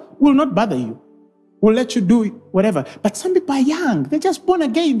yourself, will not bother you. Will let you do whatever. But some people are young. They're just born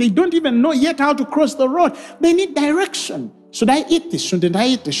again. They don't even know yet how to cross the road. They need direction. Should I eat this? Shouldn't I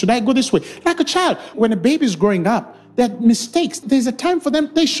eat this? Should I go this way? Like a child, when a baby is growing up, there are mistakes. There's a time for them.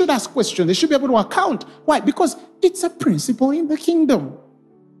 They should ask questions. They should be able to account. Why? Because it's a principle in the kingdom.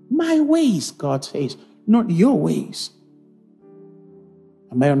 My ways, God says, not your ways.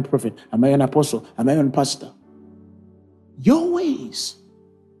 Am I an prophet? Am I an apostle? Am I an pastor? Your ways.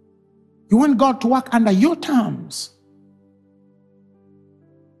 You want God to work under your terms.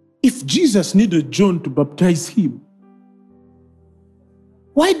 If Jesus needed John to baptize him,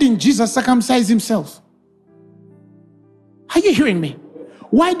 why didn't Jesus circumcise himself? Are you hearing me?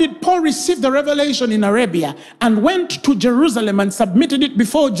 Why did Paul receive the revelation in Arabia and went to Jerusalem and submitted it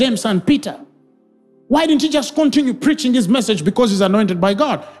before James and Peter? Why didn't he just continue preaching his message because he's anointed by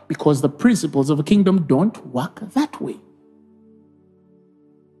God? Because the principles of the kingdom don't work that way.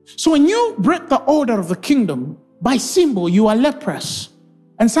 So when you break the order of the kingdom, by symbol, you are leprous.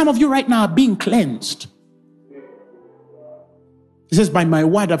 And some of you right now are being cleansed. He says, by my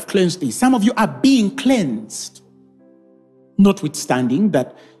word I've cleansed thee. Some of you are being cleansed. Notwithstanding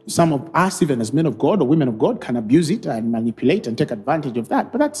that some of us, even as men of God or women of God, can abuse it and manipulate and take advantage of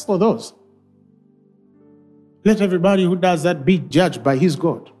that. But that's for those. Let everybody who does that be judged by his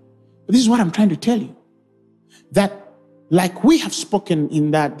God. But this is what I'm trying to tell you. That like we have spoken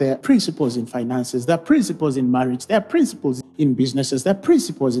in that there are principles in finances, there are principles in marriage, there are principles in businesses, there are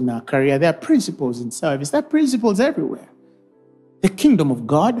principles in our career, there are principles in service, there are principles everywhere. The kingdom of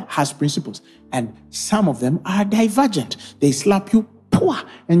God has principles, and some of them are divergent. They slap you, pooah,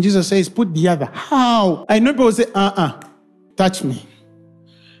 and Jesus says, put the other. How? I know people say, touch me.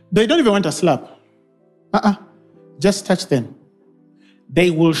 They don't even want a slap. Just touch them.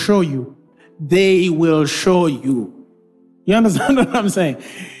 They will show you. They will show you. You understand what I'm saying?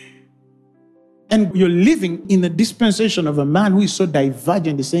 And you're living in the dispensation of a man who is so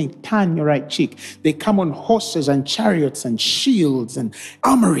divergent. He's saying, turn your right cheek. They come on horses and chariots and shields and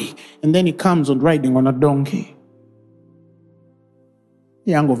armory. And then he comes on riding on a donkey.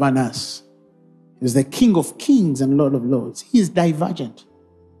 Young of us is the King of kings and Lord of lords. He is divergent.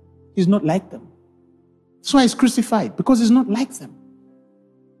 He's not like them. That's why he's crucified, because he's not like them.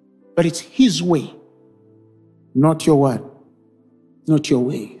 But it's his way, not your word, not your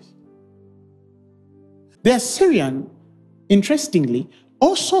ways. The Assyrian, interestingly,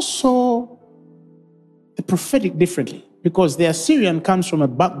 also saw the prophetic differently, because the Assyrian comes from a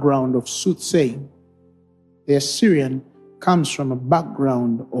background of soothsaying. The Assyrian comes from a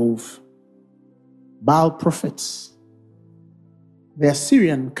background of Baal prophets. The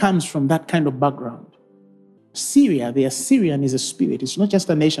Assyrian comes from that kind of background. Syria, the Assyrian is a spirit. It's not just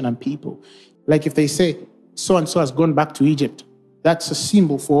a nation and people. Like if they say, so-and-so has gone back to Egypt, that's a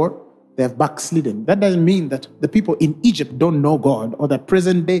symbol for they have backslidden. That doesn't mean that the people in Egypt don't know God, or that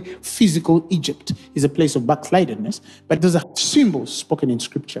present-day physical Egypt is a place of backslidenness, but there's a symbol spoken in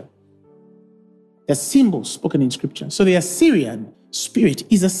Scripture. There's symbols spoken in Scripture. So the Assyrian spirit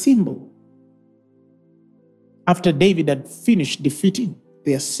is a symbol. After David had finished defeating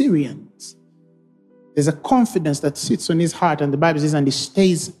the Assyrians, there's a confidence that sits on his heart, and the Bible says, and he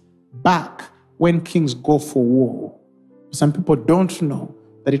stays back when kings go for war. Some people don't know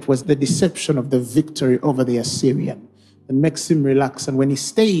that it was the deception of the victory over the Assyrian that makes him relax. And when he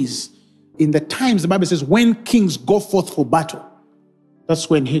stays in the times, the Bible says, when kings go forth for battle, that's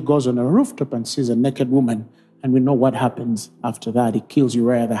when he goes on a rooftop and sees a naked woman. And we know what happens after that. He kills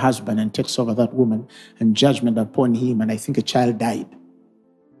Uriah, the husband, and takes over that woman, and judgment upon him. And I think a child died.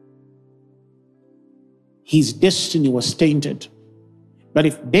 His destiny was tainted. But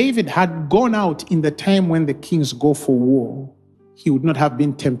if David had gone out in the time when the kings go for war, he would not have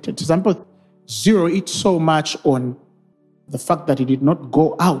been tempted. Some people zero it so much on the fact that he did not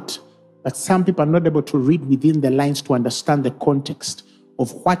go out, but some people are not able to read within the lines to understand the context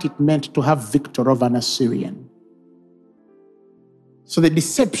of what it meant to have victory over an Assyrian. So the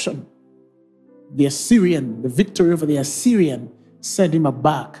deception, the Assyrian, the victory over the Assyrian sent him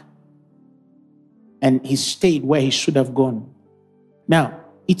aback, and he stayed where he should have gone. Now,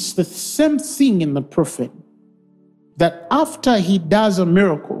 it's the same thing in the prophet, that after he does a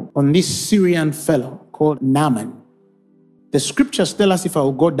miracle on this Syrian fellow called Naaman, the scriptures tell us, if I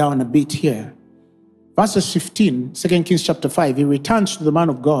will go down a bit here, verses 15, 2 Kings chapter 5, he returns to the man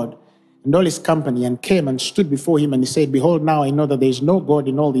of God and all his company, and came and stood before him, and he said, behold, now I know that there is no God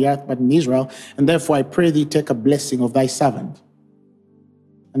in all the earth but in Israel, and therefore I pray thee, take a blessing of thy servant.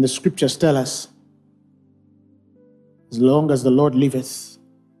 And the scriptures tell us, as long as the Lord liveth,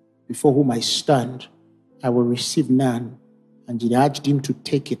 before whom I stand, I will receive none. And he urged him to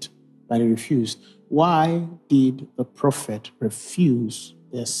take it, but he refused. Why did the prophet refuse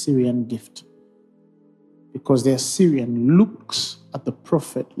the Assyrian gift? Because the Assyrian looks at the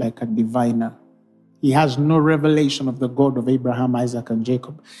prophet like a diviner. He has no revelation of the God of Abraham, Isaac, and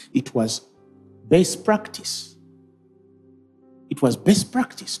Jacob. It was base practice. It was best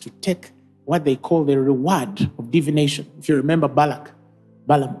practice to take what they call the reward of divination. If you remember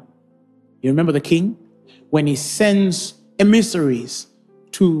Balaam, you remember the king? When he sends emissaries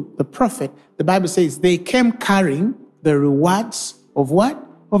to the prophet, the Bible says they came carrying the rewards of what?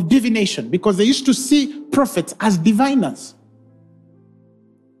 Of divination, because they used to see prophets as diviners.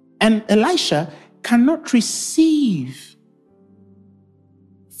 And Elisha cannot receive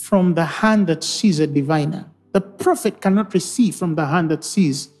from the hand that sees a diviner. The prophet cannot receive from the hand that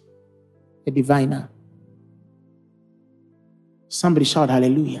sees a diviner. Somebody shout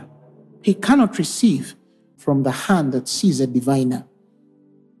hallelujah. He cannot receive from the hand that sees a diviner.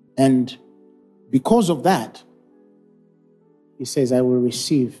 And because of that, he says, I will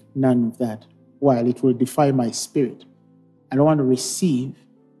receive none of that, while it will defy my spirit. I don't want to receive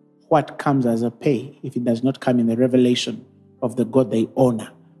what comes as a pay if it does not come in the revelation of the God they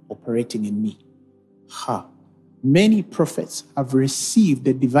honor operating in me. Many prophets have received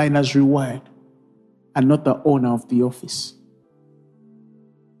the diviner's reward and not the owner of the office.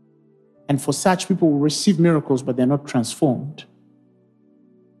 And for such people will receive miracles, but they're not transformed.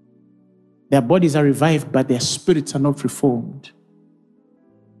 Their bodies are revived, but their spirits are not reformed.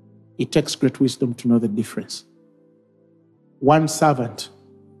 It takes great wisdom to know the difference. One servant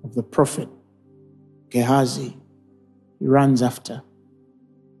of the prophet, Gehazi, he runs after.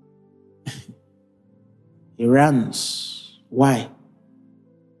 He runs. Why?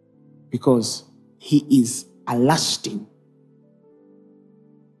 Because he is a lasting.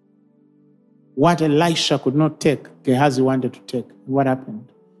 What Elisha could not take, Gehazi wanted to take. What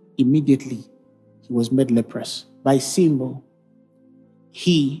happened? Immediately, he was made leprous. By symbol,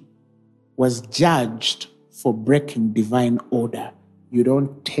 he was judged for breaking divine order. You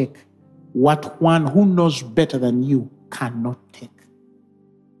don't take what one who knows better than you cannot take.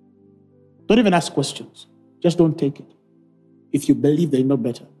 Don't even ask questions. Just don't take it. If you believe they know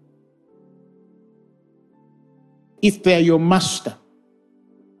better. If they're your master,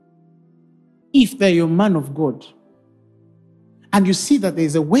 if they're your man of God, and you see that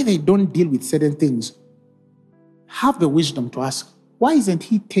there's a way they don't deal with certain things, have the wisdom to ask, why isn't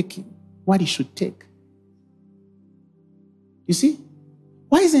he taking what he should take? You see?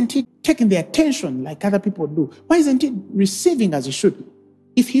 Why isn't he taking the attention like other people do? Why isn't he receiving as he should?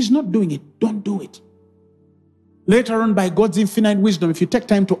 If he's not doing it, don't do it. Later on, by God's infinite wisdom, if you take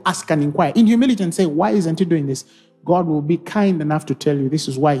time to ask and inquire in humility and say, why isn't he doing this? God will be kind enough to tell you this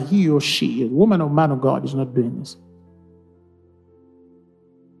is why he or she, a woman or man of God, is not doing this.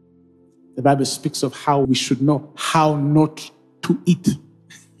 The Bible speaks of how we should know how not to eat.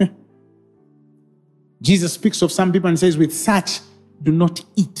 Jesus speaks of some people and says, with such, do not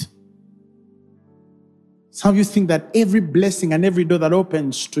eat. Some of you think that every blessing and every door that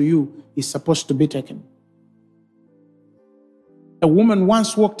opens to you is supposed to be taken. A woman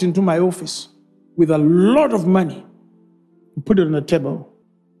once walked into my office with a lot of money and put it on the table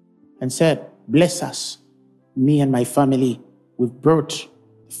and said, bless us, me and my family, we've brought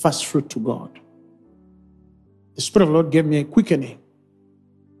the first fruit to God. The Spirit of the Lord gave me a quickening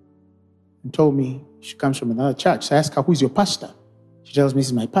and told me she comes from another church. So I asked her, who's your pastor? She tells me, this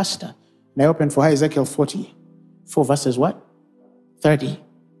is my pastor. And I opened for her Ezekiel 44 verses what? 30.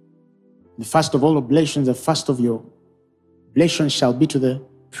 The first of all oblations, the first of your oblations shall be to the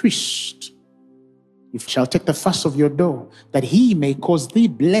priest. You shall take the first of your dough, that he may cause thee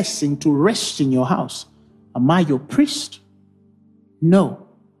blessing to rest in your house. Am I your priest? No.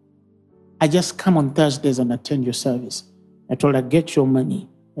 I just come on Thursdays and attend your service. I told her, get your money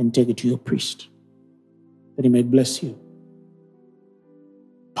and take it to your priest, that he may bless you.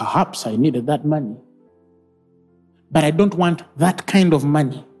 Perhaps I needed that money, but I don't want that kind of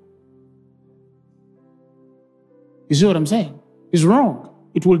money. You see what I'm saying? It's wrong.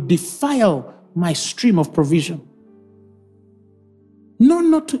 It will defile my stream of provision. No,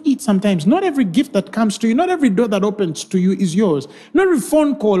 not to eat sometimes. Not every gift that comes to you, not every door that opens to you is yours. Not every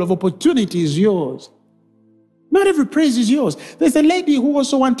phone call of opportunity is yours. Not every praise is yours. There's a lady who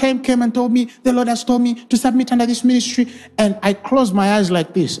also one time came and told me, the Lord has told me to submit under this ministry. And I closed my eyes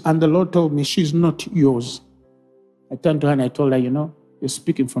like this. And the Lord told me, she's not yours. I turned to her and I told her, you're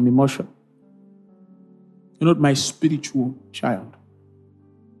speaking from emotion. You're not my spiritual child.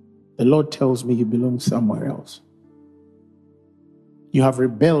 The Lord tells me you belong somewhere else. You have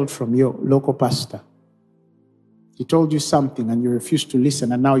rebelled from your local pastor. He told you something and you refused to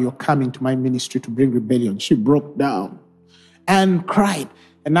listen, and now you're coming to my ministry to bring rebellion. She broke down and cried.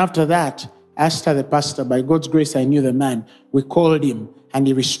 And after that, I asked her, the pastor, by God's grace, I knew the man. We called him and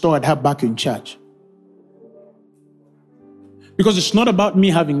he restored her back in church. Because it's not about me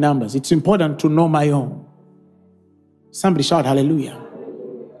having numbers. It's important to know my own. Somebody shout hallelujah.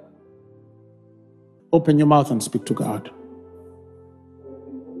 Open your mouth and speak to God.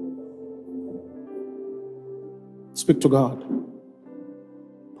 Speak to God.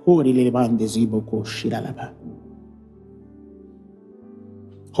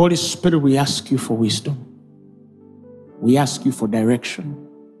 Holy Spirit, we ask you for wisdom. We ask you for direction.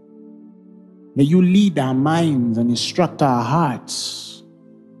 May you lead our minds and instruct our hearts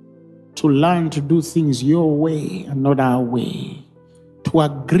to learn to do things your way and not our way, to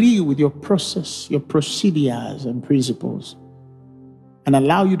agree with your process, your procedures and principles, and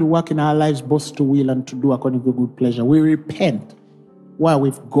allow you to work in our lives both to will and to do according to your good pleasure. We repent where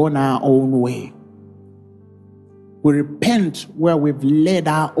we've gone our own way. We repent where we've led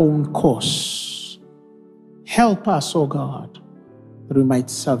our own course. Help us, oh God, that we might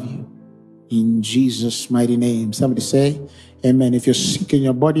serve you. In Jesus' mighty name. Somebody say, amen. If you're sick in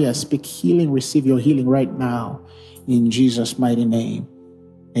your body, I speak healing. Receive your healing right now. In Jesus' mighty name.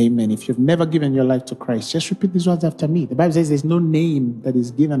 Amen. If you've never given your life to Christ, just repeat these words after me. The Bible says there's no name that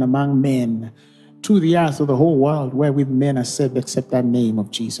is given among men to the earth or the whole world wherewith men are saved except that name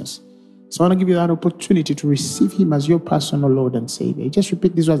of Jesus. So I want to give you that opportunity to receive him as your personal Lord and Savior. Just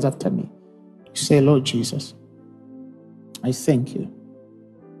repeat these words after me. You say, Lord Jesus, I thank you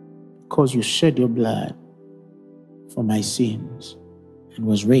because you shed your blood for my sins and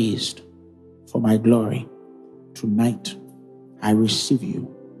was raised for my glory. Tonight, I receive you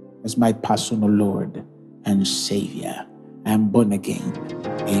as my personal Lord and Savior. I am born again.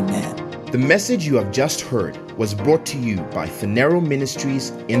 Amen. The message you have just heard was brought to you by Phaneroo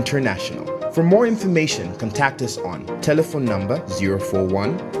Ministries International. For more information, contact us on telephone number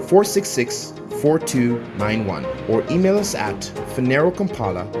 041-466-4291 or email us at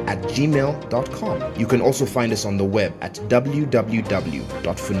phanerokampala@gmail.com. You can also find us on the web at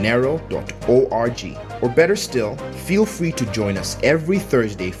www.phaneroo.org. Or better still, feel free to join us every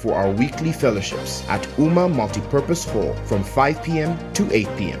Thursday for our weekly fellowships at Uma Multipurpose Hall from 5 p.m. to 8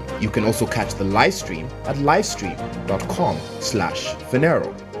 p.m. You can also catch the live stream at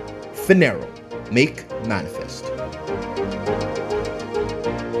livestream.com/Phaneroo. Phaneroo, make manifest.